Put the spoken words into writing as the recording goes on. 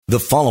The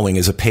following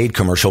is a paid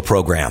commercial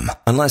program.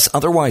 Unless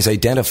otherwise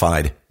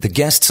identified, the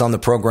guests on the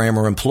program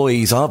are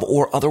employees of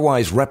or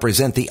otherwise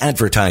represent the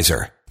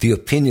advertiser. The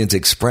opinions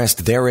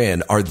expressed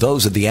therein are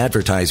those of the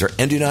advertiser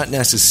and do not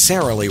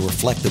necessarily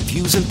reflect the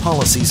views and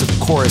policies of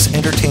Chorus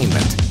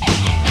Entertainment.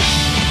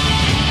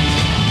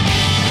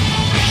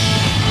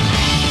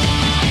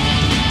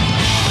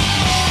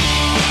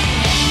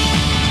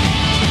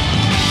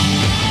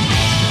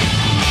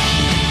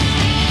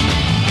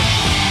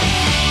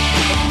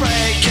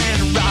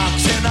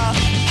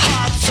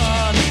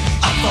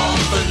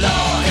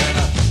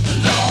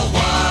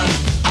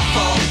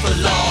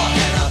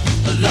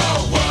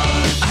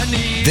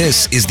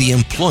 This is the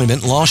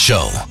Employment Law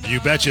Show.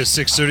 You betcha.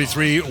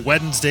 6:33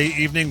 Wednesday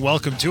evening.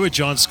 Welcome to it.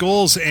 John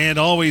Schols and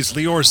always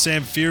Lior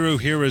Samfiru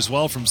here as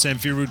well from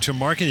Samfiru to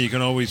Market. You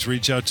can always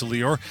reach out to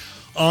Lior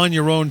on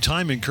your own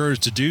time.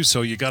 Encouraged to do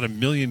so. You got a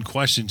million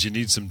questions. You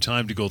need some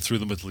time to go through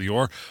them with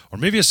Lior, or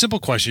maybe a simple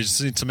question. You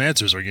just need some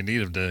answers, or you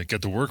need him to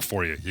get to work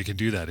for you. You can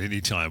do that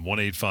anytime.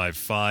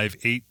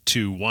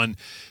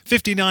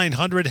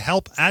 1-855-821-5900.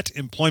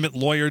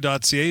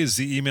 help@employmentlawyer.ca is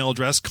the email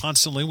address.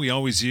 Constantly, we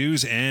always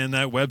use, and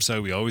that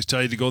website, we always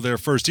tell you to go there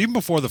first. Even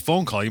before the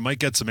phone call, you might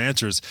get some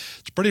answers.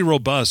 It's pretty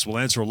robust. We'll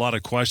answer a lot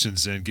of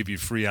questions and give you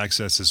free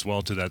access as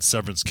well to that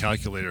severance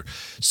calculator.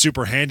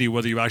 Super handy,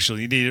 whether you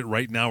actually need it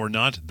right now or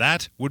not.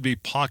 That would be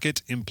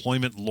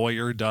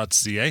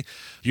pocketemploymentlawyer.ca.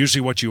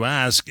 Usually what you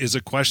ask is a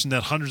question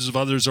that hundreds of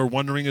others are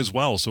wondering as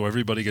well, so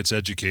everybody gets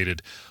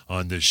educated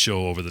on this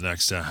show over the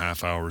next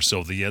half hour or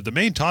so. The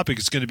main topic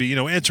is going to be,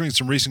 answering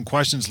some recent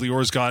questions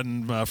Lior's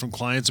gotten from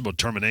clients about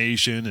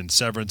termination and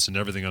severance and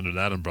everything under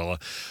that umbrella.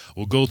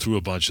 We'll go through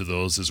a bunch of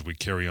those as we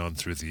carry on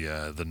through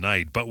the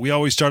night. But we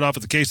always start off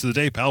with the case of the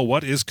day, pal.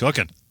 What is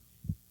cooking?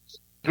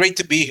 Great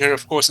to be here.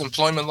 Of course,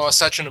 employment law is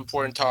such an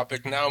important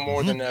topic now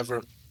more than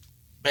ever.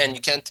 Man,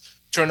 you can't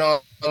turn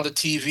on the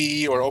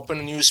TV or open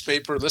a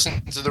newspaper,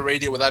 listen to the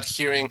radio without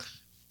hearing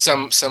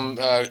some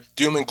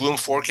doom and gloom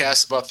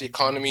forecasts about the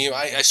economy.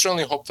 I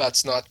certainly hope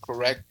that's not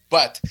correct.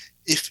 But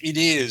if it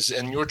is,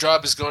 and your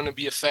job is going to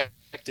be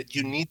affected,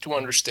 you need to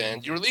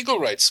understand your legal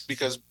rights.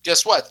 Because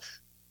guess what?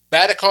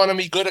 Bad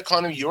economy, good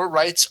economy, your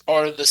rights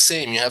are the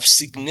same. You have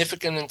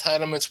significant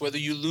entitlements, whether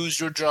you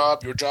lose your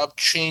job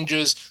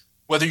changes,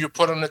 whether you're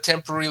put on a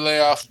temporary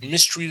layoff,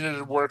 mistreated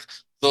at work.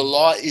 The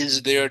law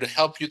is there to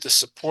help you, to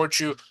support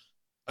you.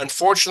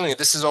 Unfortunately,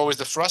 this is always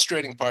the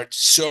frustrating part.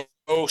 So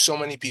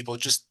many people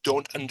just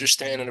don't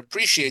understand and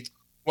appreciate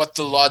what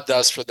the law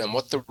does for them,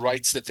 what the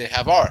rights that they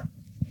have are.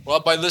 Well,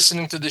 by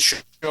listening to this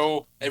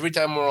show, every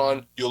time we're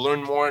on, you'll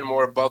learn more and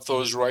more about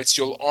those rights.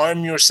 You'll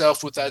arm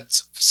yourself with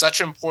that such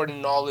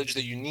important knowledge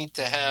that you need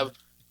to have.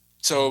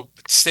 So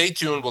stay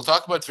tuned. We'll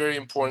talk about very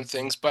important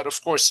things. But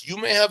of course, you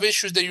may have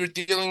issues that you're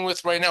dealing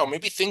with right now,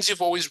 maybe things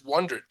you've always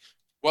wondered.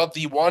 Well,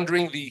 the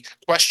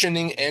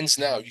questioning ends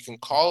now. You can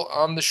call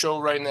on the show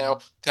right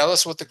now. Tell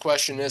us what the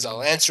question is.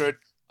 I'll answer it.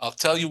 I'll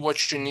tell you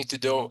what you need to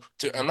do.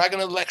 I'm not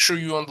going to lecture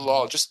you on the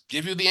law. I'll just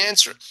give you the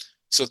answer.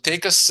 So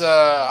take us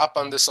up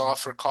on this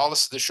offer. Call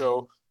us to the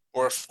show.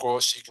 Or, of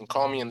course, you can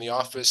call me in the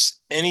office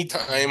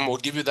anytime. We'll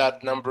give you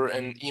that number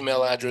and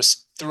email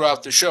address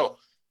throughout the show.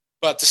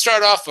 But to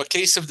start off, a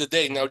case of the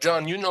day. Now,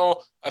 John,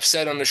 I've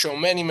said on the show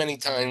many, many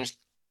times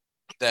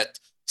that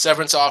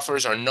severance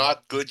offers are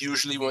not good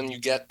usually when you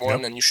get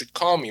one, and you should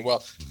call me.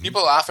 Well,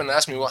 people often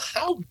ask me, well,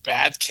 how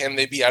bad can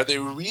they be? Are they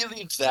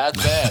really that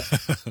bad?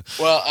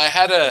 Well, I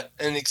had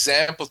an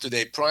example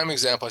today, prime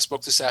example. I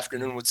spoke this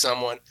afternoon with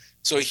someone.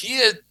 So he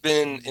had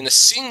been in a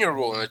senior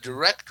role, in a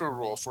director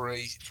role for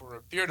a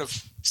period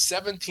of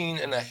 17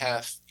 and a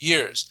half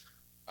years.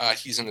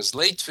 He's in his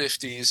late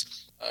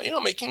 50s,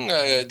 making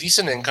a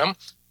decent income,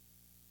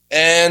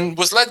 and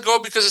was let go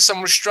because of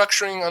some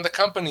restructuring on the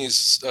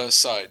company's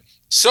side.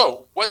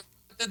 So what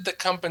did the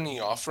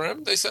company offer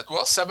him? They said,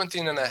 well,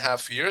 17 and a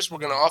half years. We're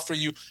going to offer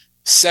you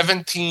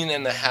 17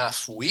 and a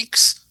half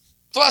weeks.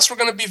 Plus, we're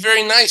going to be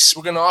very nice.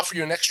 We're going to offer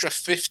you an extra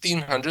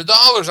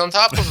 $1,500 on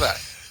top of that.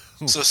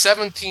 So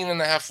 17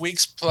 and a half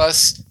weeks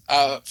plus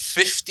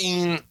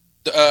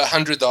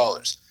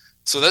 $1,500.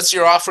 So that's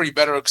your offer. You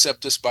better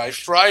accept this by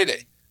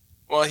Friday.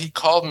 Well, he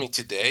called me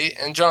today.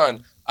 And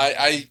John,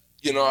 I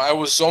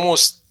was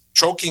almost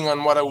choking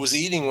on what I was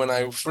eating when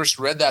I first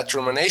read that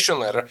termination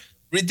letter.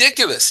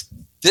 Ridiculous.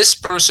 This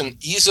person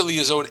easily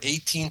is owed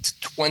 18 to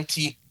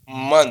 20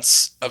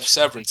 months of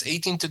severance.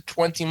 18 to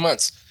 20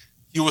 months.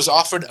 He was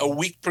offered a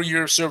week per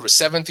year of service,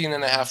 17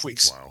 and a half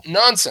weeks. Wow.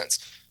 Nonsense.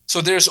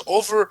 So there's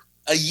over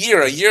a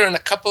year and a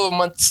couple of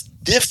months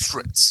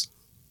difference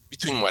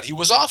between what he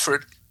was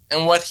offered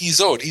and what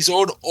he's owed. He's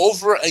owed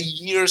over a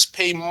year's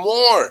pay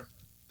more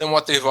than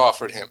what they've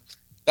offered him.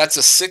 That's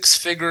a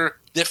six-figure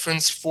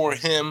difference for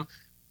him.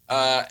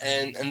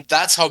 And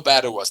that's how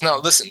bad it was. Now,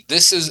 listen,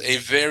 this is a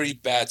very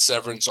bad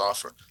severance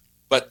offer,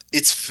 but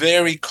it's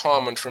very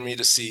common for me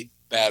to see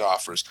bad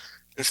offers.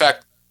 In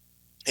fact,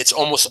 it's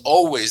almost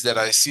always that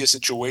I see a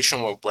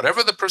situation where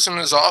whatever the person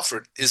is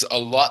offered is a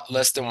lot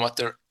less than what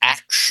they're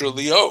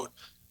actually owed.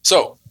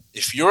 So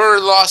if you're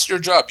lost your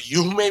job,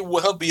 you may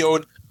well be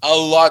owed a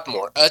lot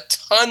more, a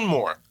ton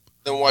more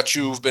than what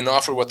you've been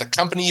offered, what the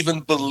company even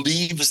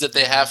believes that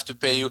they have to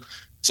pay you.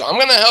 So I'm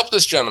going to help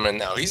this gentleman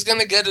now. He's going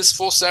to get his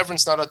full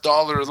severance, not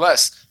 $1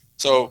 less.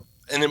 So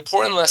an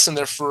important lesson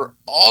there for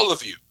all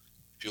of you.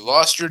 If you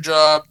lost your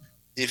job,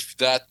 if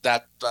that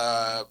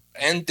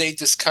end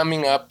date is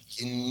coming up,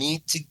 you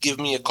need to give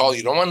me a call.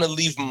 You don't want to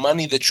leave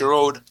money that you're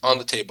owed on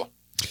the table.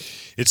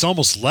 It's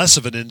almost less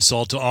of an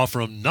insult to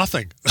offer him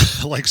nothing.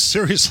 Like,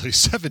 seriously,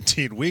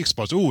 17 weeks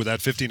plus, ooh,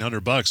 that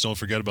 $1,500, don't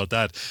forget about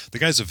that. The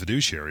guy's a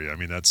fiduciary. I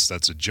mean, that's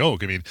a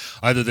joke. I mean,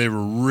 either they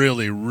were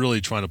really, really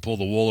trying to pull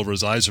the wool over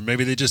his eyes, or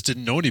maybe they just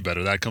didn't know any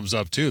better. That comes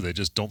up too. They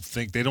just don't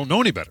think they don't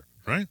know any better,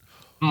 right?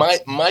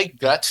 My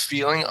gut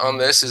feeling on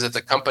this is that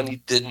the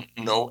company didn't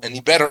know any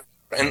better.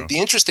 And the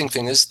interesting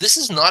thing is, this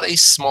is not a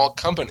small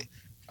company.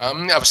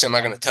 Obviously, I'm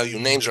not going to tell you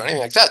names or anything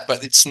like that,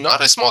 but it's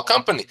not a small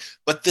company.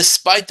 But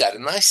despite that,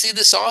 and I see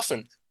this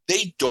often,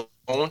 they don't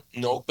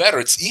know better.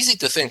 It's easy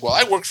to think, well,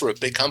 I work for a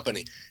big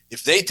company.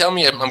 If they tell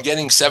me I'm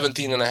getting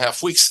 17 and a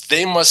half weeks,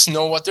 they must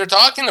know what they're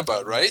talking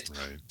about, right?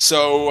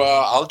 So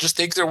I'll just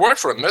take their word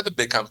for it. They're the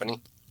big company.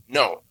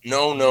 No.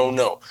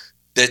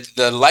 That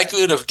the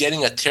likelihood of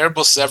getting a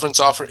terrible severance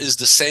offer is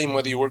the same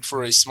whether you work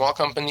for a small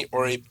company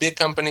or a big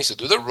company. So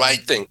do the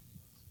right thing.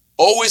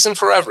 Always and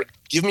forever.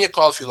 Give me a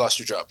call if you lost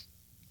your job.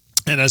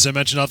 And as I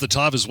mentioned off the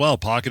top as well,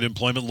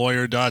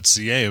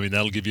 pocketemploymentlawyer.ca. I mean,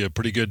 that'll give you a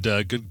pretty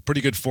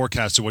good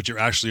forecast of what you're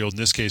actually owed. In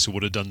this case, it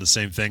would have done the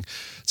same thing.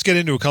 Let's get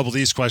into a couple of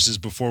these questions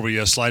before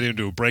we slide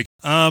into a break.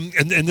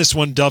 And this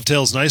one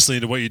dovetails nicely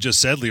into what you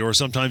just said, Lior.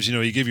 Sometimes,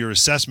 you give your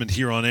assessment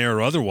here on air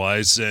or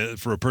otherwise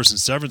for a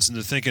person's severance, and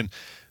they're thinking,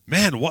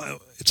 man,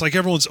 it's like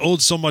everyone's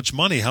owed so much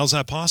money. How's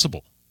that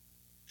possible?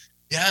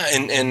 Yeah,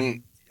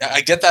 and I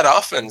get that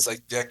often. It's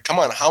like, yeah, come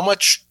on, how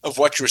much of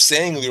what you're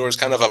saying, Lior, is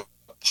kind of a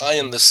pie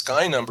in the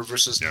sky number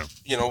versus,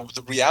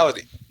 the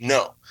reality?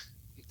 No.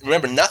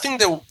 Remember, nothing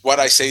that what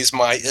I say is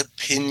my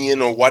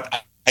opinion or what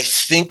I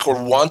think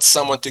or want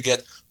someone to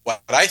get.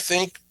 What I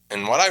think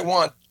and what I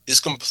want is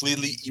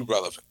completely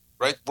irrelevant,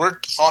 right? We're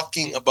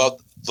talking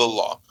about the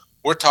law.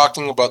 We're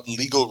talking about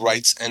legal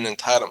rights and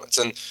entitlements.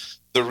 And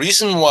the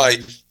reason why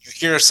you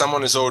hear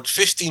someone is owed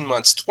 15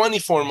 months,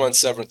 24 months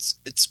severance,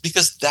 it's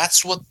because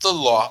that's what the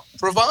law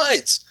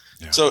provides.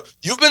 Yeah. So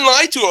you've been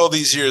lied to all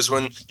these years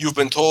when you've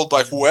been told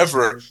by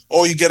whoever,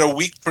 oh, you get a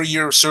week per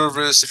year of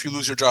service if you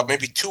lose your job,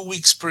 maybe 2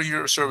 weeks per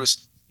year of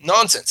service.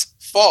 Nonsense.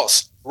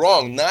 False.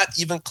 Wrong. Not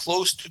even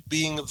close to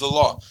being the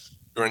law.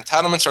 Your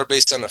entitlements are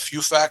based on a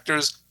few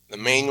factors. The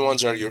main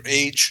ones are your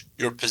age,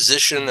 your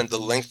position, and the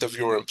length of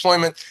your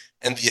employment.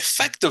 And the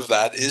effect of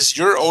that is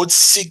you're owed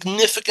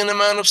significant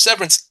amount of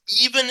severance,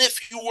 even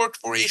if you worked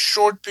for a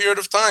short period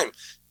of time,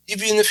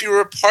 even if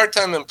you're a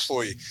part-time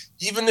employee,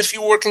 even if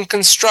you work in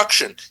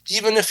construction,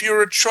 even if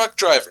you're a truck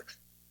driver.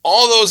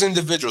 All those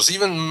individuals,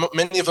 even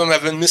many of them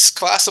have been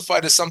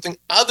misclassified as something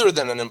other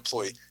than an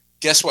employee.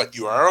 Guess what?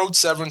 You are owed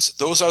severance.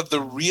 Those are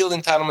the real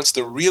entitlements,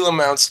 the real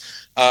amounts,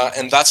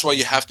 and that's why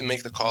you have to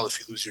make the call if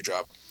you lose your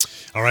job.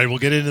 All right, we'll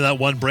get into that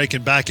one break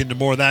and back into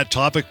more of that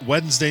topic.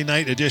 Wednesday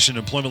night edition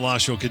Employment Law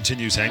Show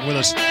continues. Hang with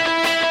us.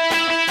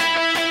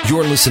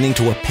 You're listening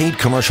to a paid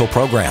commercial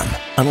program.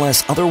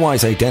 Unless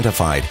otherwise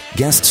identified,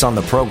 guests on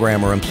the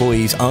program are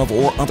employees of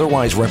or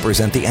otherwise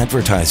represent the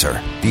advertiser.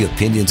 The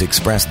opinions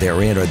expressed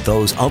therein are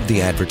those of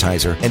the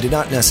advertiser and do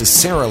not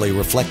necessarily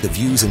reflect the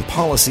views and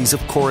policies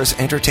of Chorus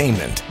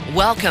Entertainment.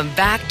 Welcome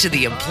back to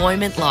the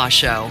Employment Law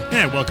Show.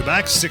 And welcome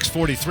back,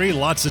 6:43.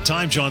 Lots of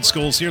time. John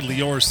Schols here,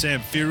 Lior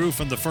Samfiru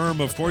from the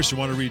firm. Of course, you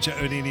want to reach out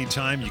at any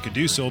time. You can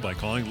do so by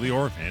calling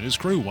Lior and his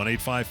crew,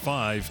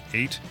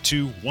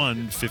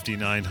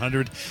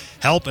 1-855-821-5900.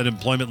 Help at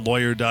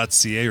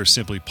employmentlawyer.ca or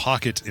simply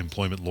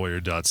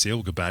pocketemploymentlawyer.ca.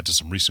 We'll go back to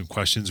some recent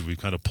questions we've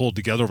kind of pulled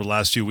together over the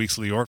last few weeks,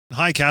 Lior.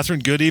 Hi,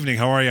 Catherine. Good evening.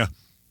 How are you?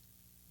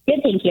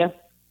 Good, thank you.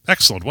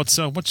 Excellent. What's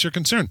your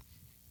concern?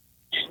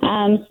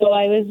 So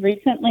I was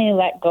recently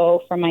let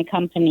go from my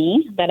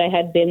company that I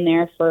had been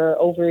there for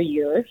over a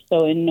year.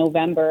 So in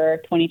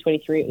November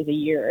 2023, it was a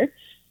year.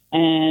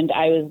 And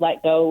I was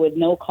let go with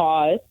no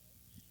cause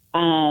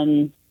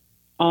on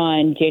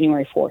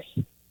January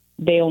 4th.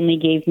 They only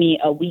gave me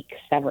a week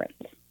severance.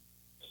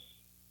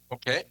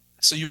 Okay.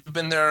 So you've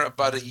been there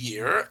about a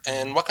year.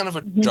 And what kind of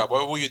a job?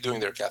 What were you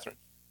doing there, Catherine?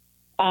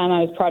 I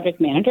was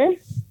project manager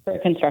for a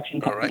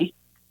construction company.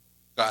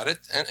 All right. Got it.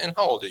 And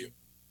how old are you?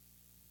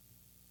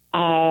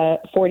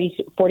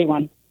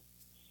 41.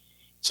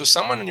 So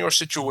someone in your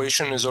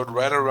situation is owed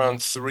right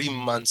around 3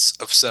 months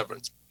of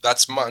severance.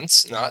 That's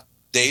months, not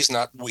days,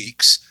 not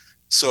weeks.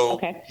 So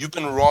You've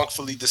been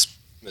wrongfully dismissed.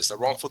 A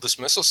wrongful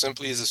dismissal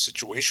simply is a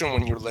situation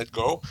when you're let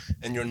go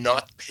and you're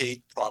not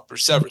paid proper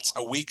severance.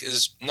 A week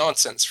is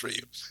nonsense for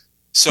you.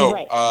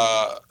 So,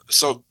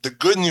 so the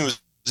good news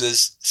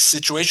is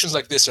situations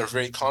like this are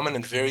very common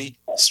and very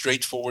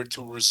straightforward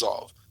to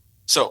resolve.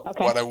 So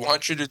what I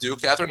want you to do,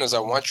 Catherine, is I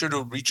want you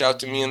to reach out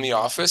to me in the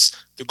office,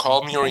 to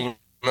call me or email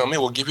me.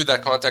 We'll give you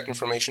that contact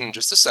information in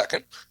just a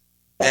second.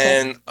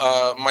 And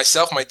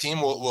myself, my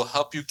team will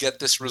help you get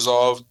this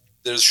resolved.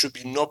 There should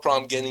be no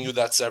problem getting you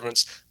that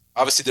severance.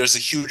 Obviously, there's a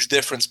huge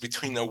difference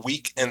between a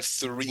week and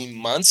 3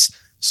 months.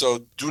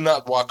 So do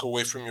not walk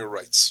away from your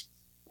rights.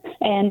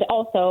 And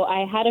also,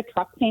 I had a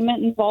truck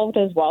payment involved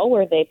as well,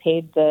 where they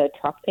paid the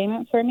truck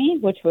payment for me,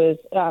 which was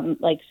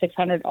like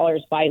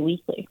 $600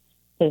 biweekly.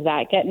 Does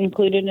that get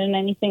included in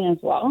anything as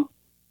well?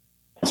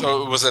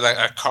 So was it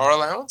a car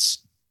allowance?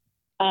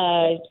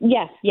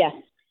 Yes.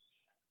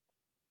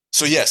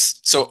 So yes,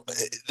 so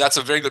that's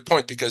a very good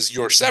point, because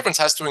your severance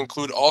has to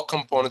include all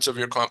components of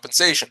your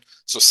compensation.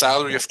 So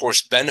salary, of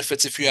course,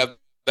 benefits if you have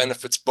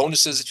benefits,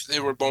 bonuses if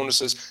they were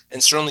bonuses,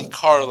 and certainly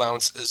car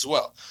allowance as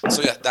well.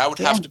 So yeah, that would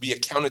have to be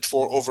accounted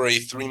for over a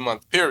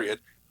 3-month period.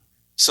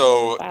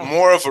 So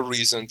more of a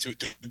reason to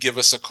give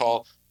us a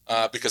call,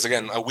 because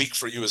again, a week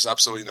for you is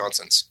absolutely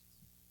nonsense.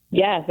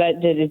 Yeah,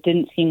 it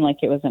didn't seem like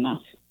it was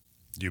enough.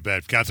 You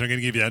bet. Catherine, I'm going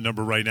to give you that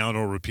number right now, and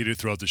I'll repeat it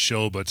throughout the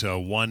show, but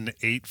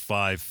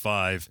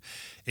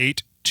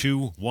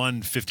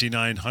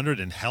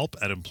 1-855-821-5900 and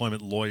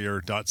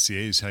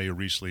help@employmentlawyer.ca is how you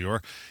reach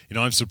Lior. You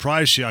know, I'm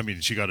surprised she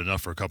got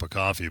enough for a cup of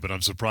coffee, but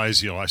I'm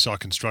surprised, I saw a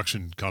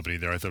construction company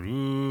there. I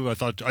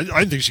thought, I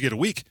didn't think she'd get a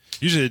week.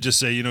 Usually they just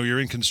say, you're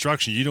in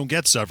construction, you don't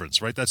get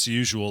severance, right? That's the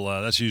usual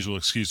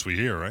excuse we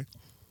hear, right?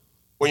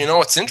 Well,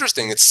 what's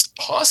interesting? It's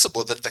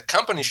possible that the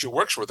company she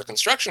works for, the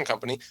construction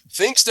company,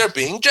 thinks they're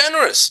being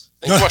generous.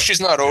 Well,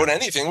 she's not owed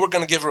anything. We're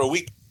going to give her a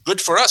week.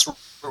 Good for us.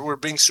 We're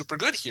being super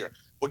good here.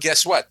 Well,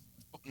 guess what?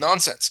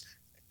 Nonsense.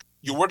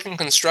 You work in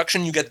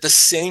construction, you get the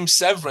same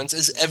severance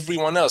as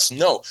everyone else.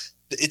 No,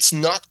 it's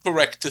not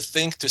correct to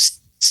say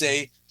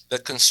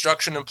that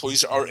construction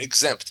employees are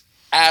exempt.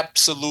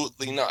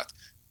 Absolutely not.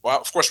 Well,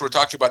 of course, we're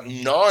talking about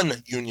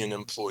non-union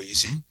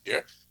employees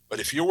here. But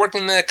if you're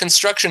working in the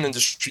construction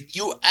industry,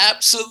 you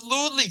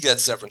absolutely get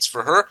severance.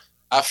 For her,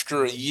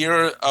 after a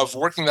year of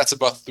working, that's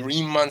about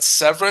 3 months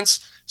severance.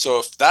 So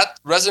if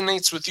that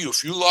resonates with you,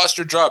 if you lost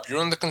your job,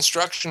 you're in the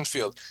construction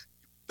field,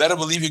 better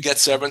believe you get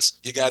severance.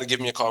 You got to give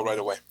me a call right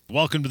away.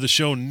 Welcome to the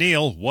show,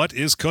 Neil. What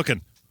is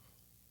cooking?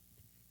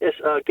 Yes,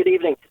 good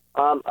evening.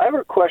 I have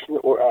a question.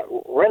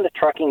 We're in the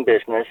trucking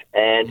business,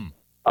 and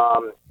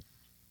our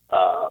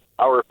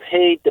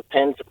pay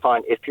depends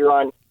upon, if you're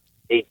on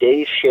a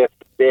day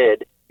shift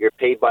bid, you're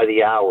paid by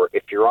the hour.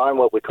 If you're on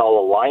what we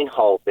call a line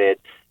haul bid,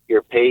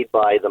 you're paid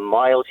by the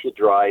miles you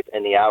drive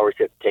and the hours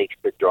it takes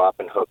to drop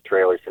and hook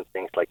trailers and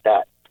things like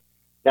that.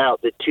 Now,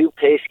 the two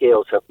pay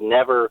scales have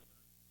never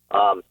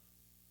come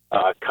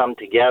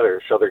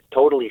together, so they're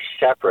totally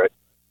separate.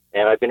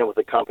 And I've been with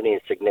the company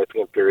a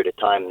significant period of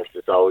time. This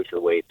is always the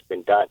way it's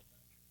been done.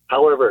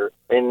 However,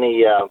 in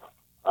the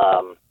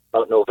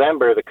about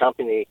November, the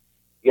company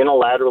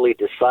unilaterally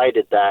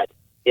decided that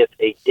if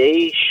a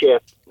day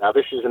shift, now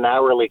this is an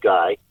hourly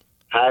guy,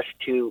 has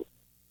to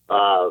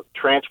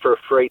transfer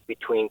freight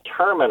between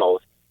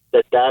terminals,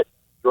 that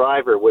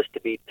driver was to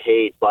be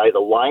paid by the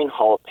line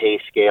haul pay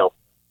scale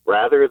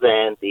rather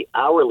than the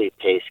hourly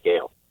pay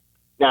scale.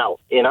 Now,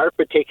 in our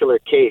particular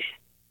case,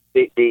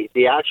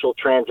 the actual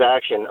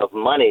transaction of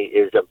money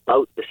is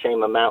about the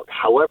same amount.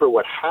 However,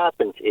 what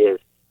happens is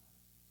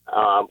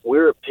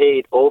we're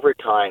paid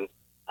overtime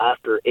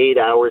after 8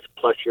 hours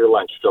plus your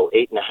lunch, so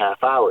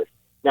 8.5 hours.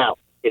 Now,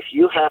 if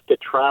you have to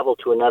travel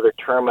to another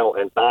terminal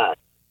and back,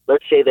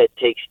 let's say that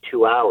takes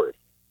 2 hours.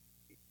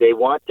 They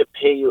want to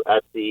pay you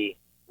at the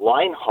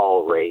line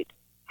haul rate.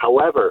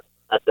 However,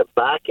 at the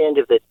back end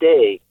of the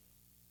day,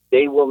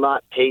 they will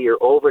not pay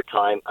your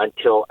overtime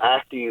until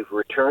after you've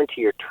returned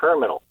to your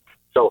terminal.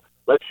 So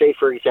let's say,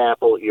 for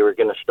example, you were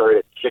going to start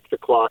at 6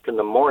 o'clock in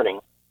the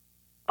morning,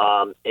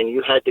 and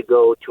you had to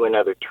go to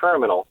another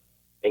terminal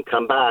and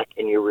come back,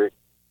 and you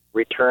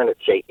return at,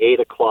 say, 8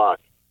 o'clock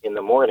in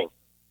the morning.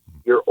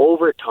 Your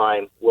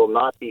overtime will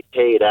not be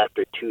paid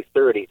after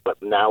 2:30,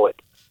 but now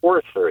at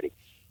 4:30.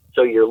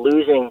 So you're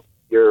losing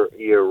your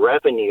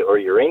revenue or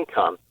your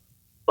income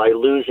by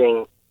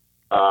losing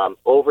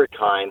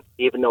overtime,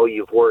 even though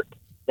you've worked.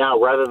 Now,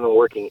 rather than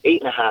working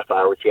 8.5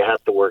 hours, you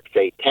have to work,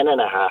 say,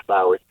 10.5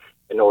 hours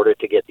in order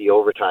to get the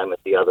overtime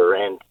at the other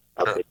end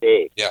of the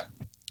day. Yeah.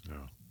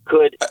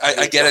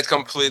 I get it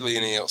completely,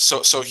 Neil.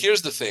 So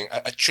here's the thing.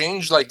 A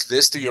change like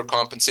this to your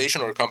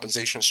compensation or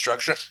compensation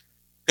structure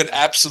could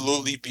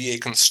absolutely be a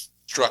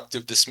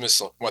constructive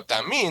dismissal. What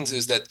that means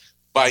is that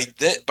by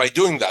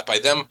doing that, by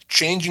them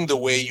changing the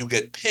way you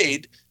get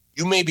paid,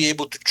 you may be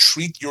able to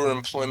treat your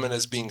employment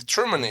as being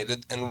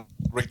terminated and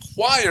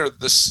require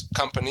this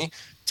company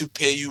to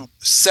pay you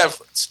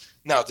severance.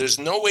 Now, there's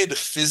no way to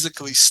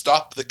physically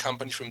stop the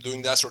company from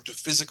doing that or to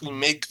physically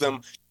make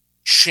them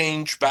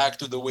change back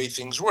to the way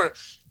things were.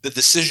 The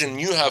decision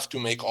you have to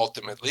make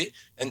ultimately,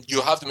 and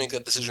you have to make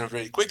that decision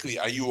very quickly.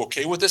 Are you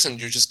okay with this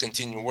and you just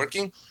continue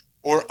working?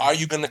 Or are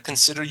you going to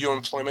consider your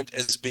employment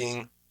as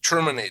being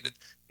terminated?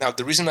 Now,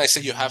 the reason I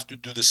say you have to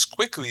do this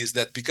quickly is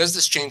that because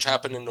this change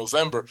happened in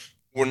November,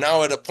 we're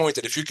now at a point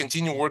that if you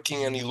continue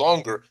working any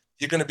longer,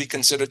 you're going to be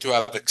considered to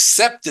have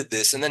accepted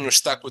this, and then you're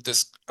stuck with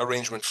this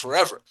arrangement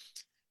forever.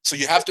 So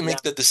you have to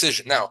make the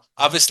decision. Now,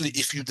 obviously,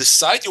 if you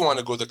decide you want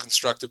to go the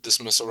constructive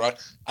dismissal route,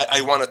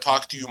 I want to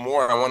talk to you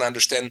more. I want to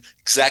understand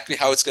exactly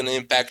how it's going to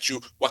impact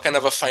you, what kind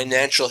of a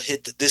financial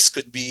hit this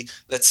could be,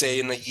 let's say,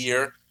 in a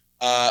year.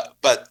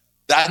 But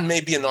that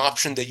may be an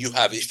option that you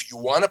have. If you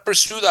want to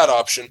pursue that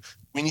option,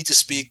 we need to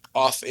speak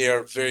off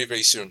air very,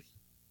 very soon.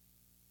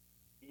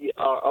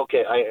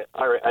 Okay,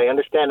 I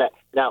understand that.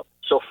 Now,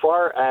 so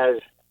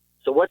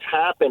what's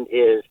happened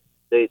is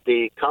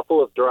the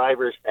couple of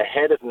drivers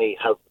ahead of me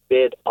have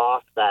bid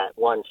off that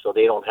one so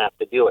they don't have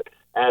to do it,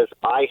 as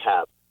I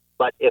have.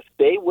 But if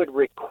they would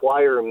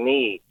require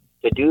me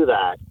to do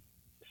that,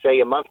 say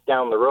a month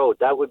down the road,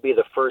 that would be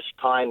the first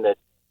time that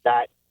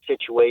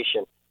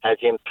situation has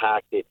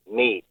impacted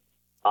me.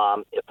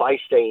 If I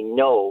say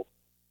no,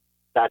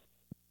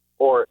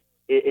 or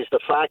is the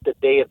fact that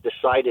they have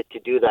decided to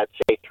do that,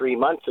 say, 3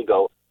 months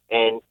ago,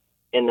 and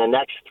in the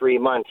next 3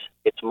 months,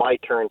 it's my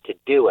turn to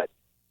do it,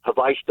 have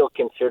I still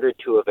considered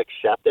to have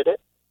accepted it?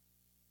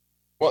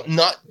 Well,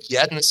 not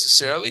yet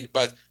necessarily,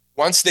 but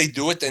once they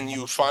do it and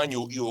you find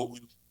you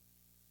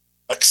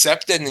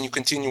accept it and then you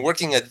continue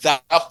working, at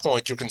that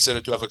point, you're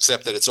considered to have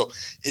accepted it. So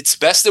it's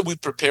best that we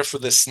prepare for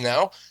this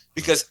now,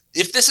 because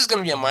if this is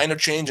going to be a minor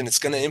change and it's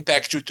going to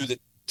impact you to the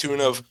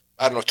tune of,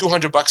 I don't know,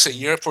 $200 a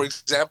year, for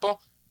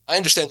example, I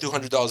understand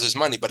 $200 is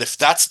money, but if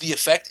that's the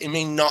effect, it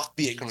may not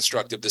be a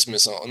constructive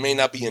dismissal. It may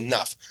not be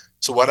enough.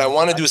 So what I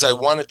want to do is I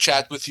want to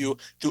chat with you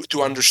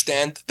to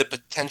understand the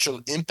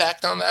potential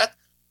impact on that,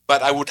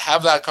 but I would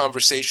have that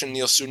conversation,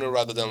 Neil, sooner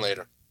rather than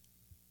later.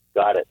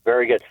 Got it.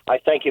 Very good. I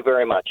thank you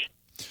very much.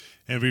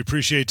 And we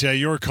appreciate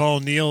your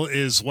call, Neil,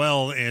 as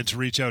well. And to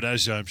reach out,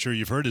 as I'm sure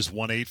you've heard, is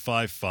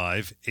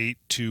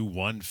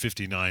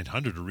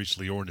 1-855-821-5900 to reach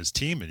Lior and his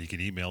team. And you can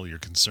email your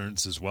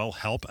concerns as well,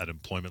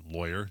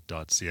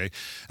 help@employmentlawyer.ca.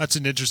 That's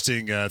an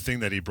interesting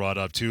thing that he brought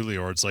up too,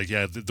 Lior. It's like,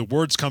 yeah, the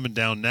word's coming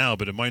down now,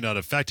 but it might not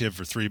affect him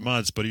for 3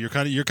 months. But you're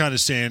kind of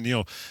saying,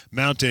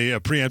 mount a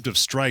preemptive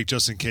strike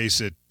just in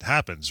case it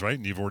happens, right?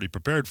 And you've already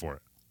prepared for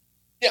it.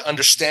 Yeah,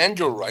 understand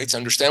your rights,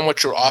 understand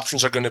what your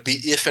options are going to be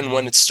if and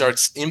when it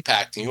starts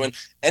impacting you. And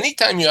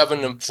anytime you have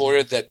an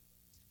employer that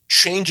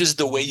changes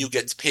the way you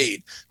get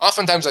paid,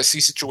 oftentimes I see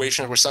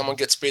situations where someone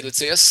gets paid, let's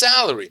say, a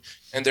salary,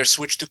 and they're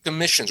switched to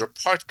commissions or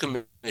part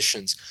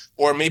commissions,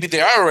 or maybe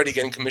they are already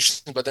getting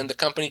commissions, but then the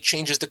company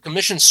changes the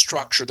commission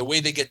structure, the way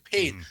they get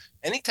paid.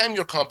 Anytime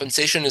your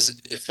compensation is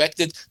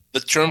affected, the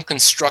term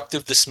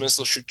constructive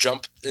dismissal should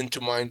jump into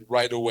mind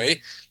right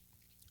away.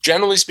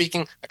 Generally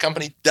speaking, a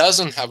company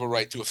doesn't have a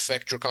right to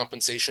affect your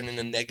compensation in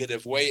a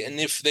negative way. And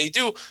if they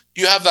do,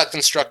 you have that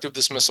constructive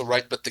dismissal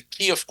right. But the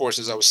key, of course,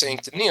 as I was saying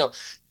to Neil,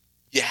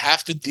 you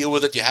have to deal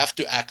with it. You have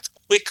to act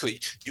quickly.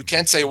 You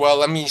can't say, well,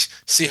 let me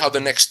see how the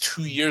next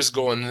 2 years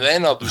go and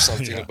then I'll do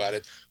something about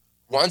it.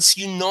 Once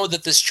you know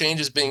that this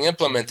change is being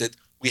implemented,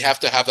 we have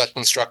to have that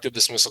constructive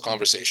dismissal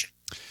conversation.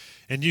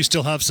 And you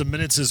still have some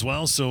minutes as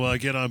well, so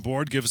get on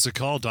board. Give us a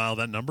call. Dial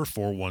that number,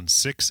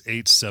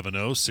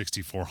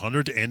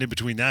 416-870-6400. And in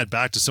between that,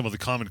 back to some of the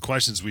common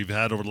questions we've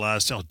had over the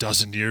last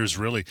dozen years,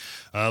 really.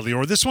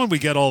 Lior, this one we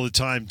get all the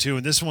time, too,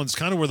 and this one's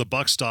kind of where the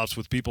buck stops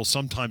with people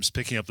sometimes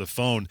picking up the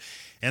phone.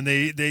 And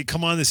they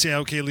come on and say,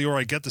 okay, Lior,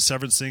 I get the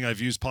severance thing. I've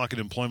used Pocket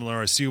Employment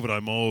Lawyer. I see what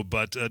I'm owed.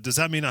 But does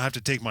that mean I have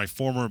to take my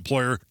former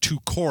employer to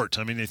court?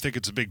 I mean, they think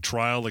it's a big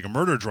trial, like a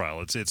murder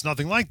trial. It's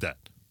nothing like that.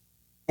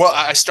 Well,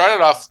 I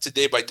started off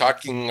today by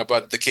talking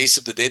about the case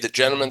of the day, the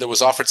gentleman that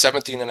was offered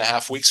 17 and a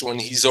half weeks when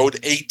he's owed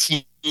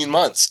 18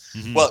 months.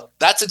 Mm-hmm. Well,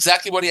 that's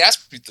exactly what he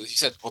asked me. He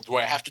said, well, do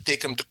I have to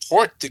take him to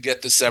court to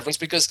get the severance?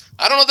 Because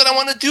I don't know that I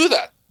want to do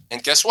that.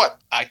 And guess what?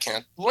 I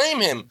can't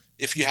blame him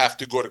if you have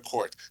to go to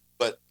court.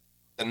 But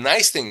the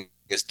nice thing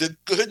is, the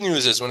good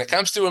news is, when it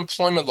comes to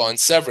employment law and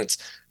severance,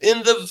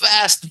 in the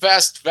vast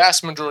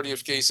majority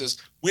of cases,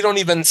 we don't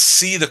even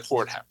see the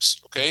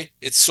courthouse, okay?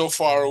 It's so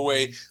far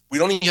away. We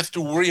don't even have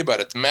to worry about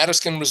it. The matters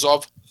can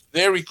resolve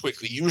very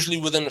quickly, usually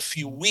within a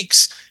few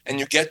weeks, and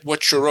you get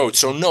what you're owed.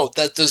 So no,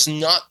 that does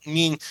not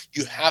mean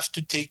you have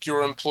to take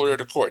your employer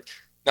to court.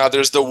 Now,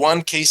 there's the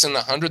one case in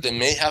 100 that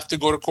may have to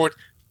go to court.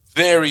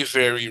 Very,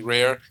 very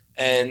rare.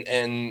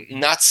 And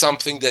not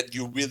something that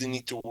you really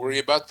need to worry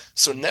about.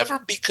 So never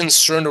be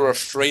concerned or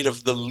afraid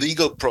of the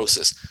legal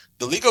process.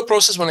 The legal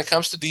process when it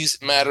comes to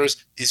these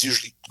matters is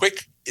usually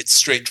quick. It's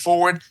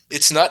straightforward.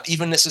 It's not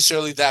even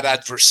necessarily that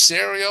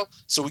adversarial.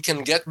 So we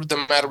can get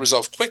the matter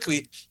resolved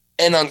quickly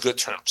and on good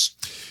terms.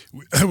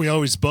 We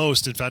always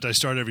boast. In fact, I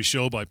start every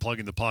show by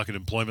plugging the Pocket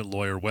Employment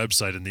Lawyer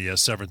website and the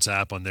Severance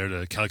app on there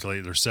to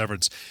calculate their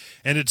severance.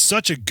 And it's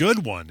such a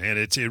good one, and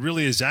it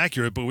really is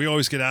accurate. But we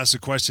always get asked the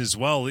question as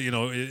well,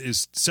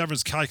 is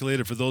severance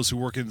calculated for those who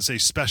work in, say,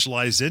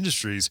 specialized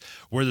industries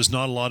where there's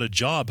not a lot of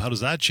job? How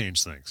does that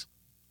change things?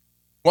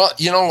 Well,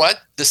 you know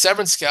what? The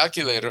severance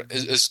calculator,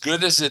 as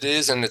good as it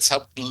is, and it's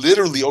helped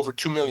literally over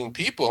 2 million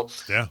people,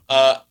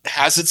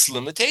 has its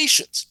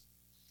limitations.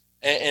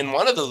 And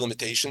one of the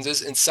limitations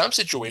is, in some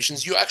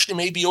situations, you actually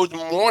may be owed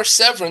more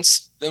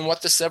severance than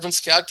what the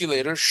severance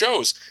calculator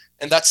shows.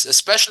 And that's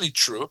especially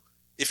true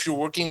if you're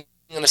working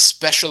in a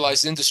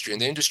specialized industry, in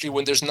the industry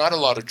when there's not a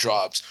lot of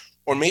jobs,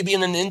 or maybe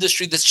in an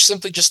industry that's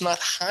simply just not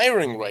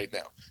hiring right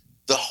now.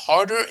 The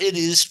harder it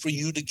is for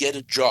you to get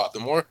a job, the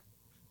more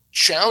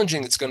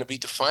challenging it's going to be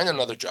to find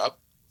another job,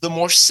 the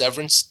more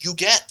severance you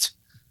get.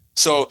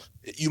 So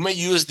you may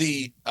use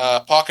the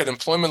Pocket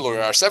Employment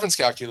Lawyer, our severance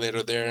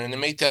calculator there, and it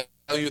may tell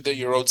you that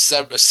you're owed a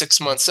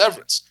 6-month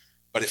severance.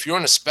 But if you're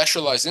in a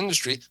specialized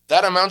industry,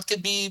 that amount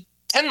could be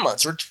 10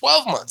 months or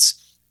 12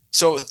 months.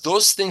 So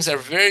those things are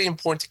very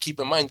important to keep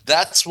in mind.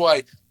 That's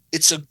why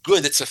it's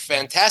a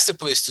fantastic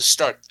place to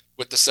start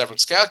with the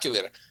severance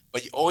calculator.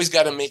 But you always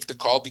got to make the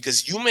call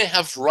because you may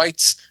have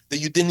rights that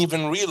you didn't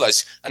even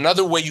realize.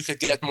 Another way you could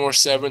get more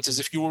severance is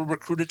if you were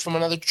recruited from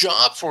another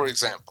job, for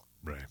example.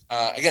 Right.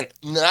 Again,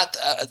 not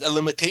a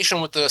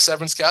limitation with the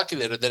severance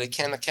calculator that it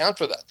can't account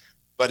for that.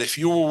 But if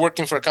you were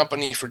working for a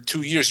company for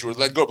 2 years, you were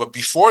let go. But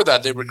before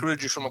that, they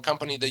recruited you from a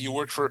company that you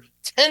worked for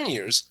 10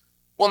 years.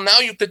 Well, now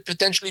you could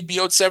potentially be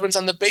owed severance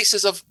on the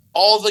basis of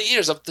all the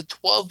years, of the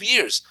 12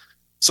 years.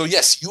 So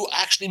yes, you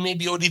actually may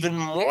be owed even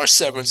more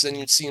severance than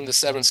you'd see in the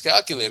severance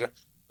calculator.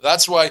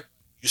 That's why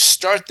you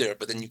start there,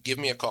 but then you give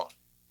me a call.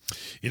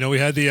 You know, we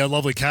had the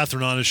lovely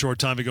Catherine on a short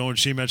time ago, and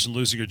she mentioned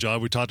losing her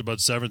job. We talked about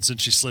severance, and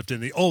she slipped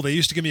in they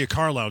used to give me a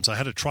car allowance. I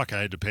had a truck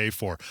I had to pay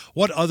for.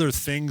 What other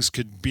things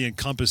could be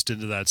encompassed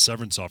into that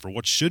severance offer?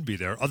 What should be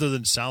there other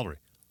than salary?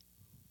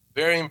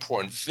 Very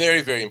important,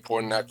 very, very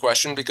important, that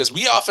question, because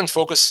we often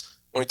focus,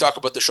 when we talk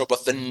about the show,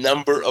 about the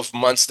number of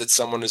months that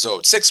someone is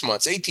owed, 6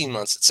 months, 18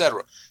 months,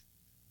 etc.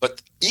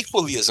 But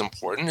equally as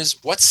important is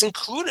what's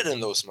included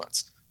in those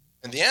months.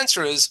 And the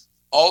answer is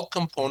all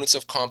components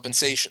of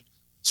compensation.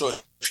 So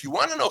if you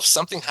want to know if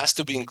something has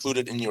to be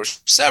included in your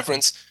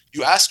severance,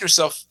 you ask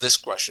yourself this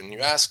question. You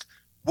ask,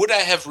 would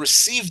I have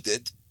received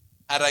it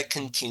had I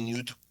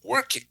continued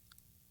working?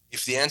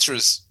 If the answer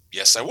is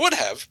yes, I would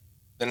have,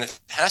 then it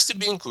has to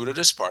be included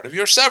as part of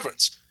your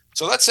severance.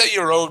 So let's say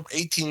you're owed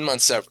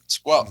 18-month severance.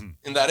 Well,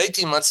 in that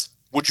 18 months,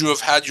 would you have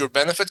had your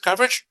benefit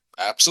coverage?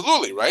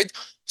 Absolutely, right?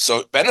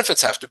 So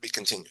benefits have to be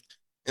continued.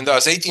 In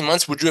those 18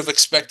 months, would you have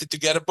expected to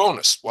get a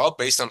bonus? Well,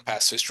 based on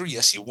past history,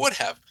 yes, you would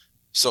have.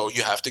 So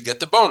you have to get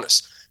the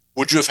bonus.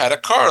 Would you have had a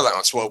car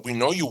allowance? Well, we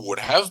know you would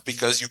have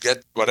because you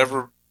get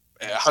whatever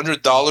 $100 or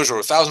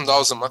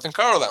 $1,000 a month in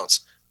car allowance.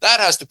 That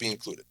has to be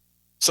included.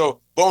 So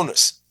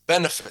bonus,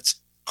 benefits,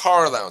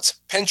 car allowance,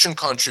 pension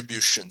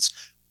contributions,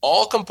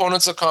 all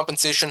components of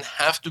compensation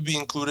have to be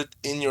included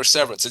in your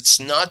severance. It's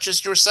not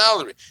just your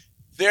salary.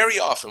 Very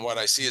often what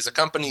I see is a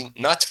company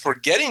not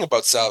forgetting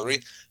about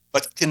salary,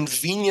 but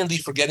conveniently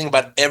forgetting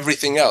about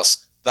everything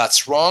else.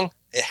 That's wrong.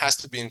 It has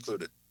to be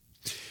included.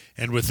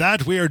 And with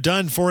that, we are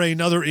done for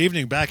another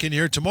evening. Back in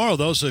here tomorrow,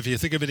 though, so if you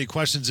think of any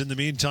questions in the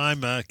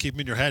meantime, keep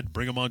them in your head.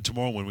 Bring them on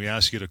tomorrow. When we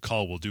ask you to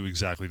call, we'll do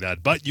exactly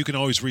that. But you can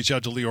always reach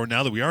out to Lior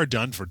now that we are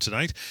done for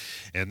tonight,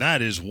 and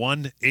that is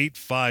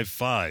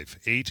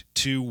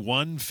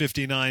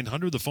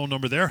 1-855-821-5900. The phone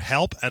number there,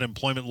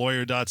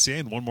 help@employmentlawyer.ca.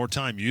 And one more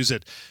time, use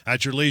it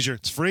at your leisure.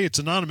 It's free. It's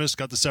anonymous.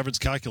 Got the severance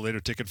calculator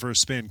ticket for a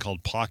spin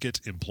called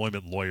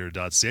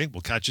pocketemploymentlawyer.ca.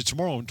 We'll catch you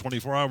tomorrow in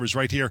 24 hours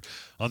right here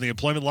on the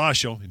Employment Law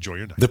Show. Enjoy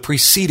your night. The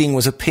preceding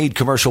was a paid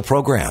commercial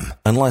program.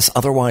 Unless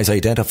otherwise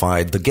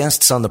identified, the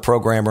guests on the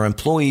program are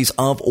employees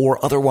of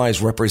or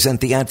otherwise represent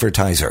the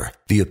advertiser.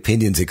 The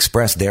opinions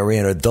expressed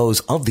therein are those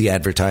of the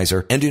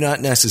advertiser and do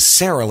not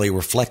necessarily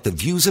reflect the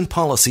views and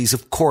policies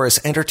of Chorus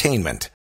Entertainment.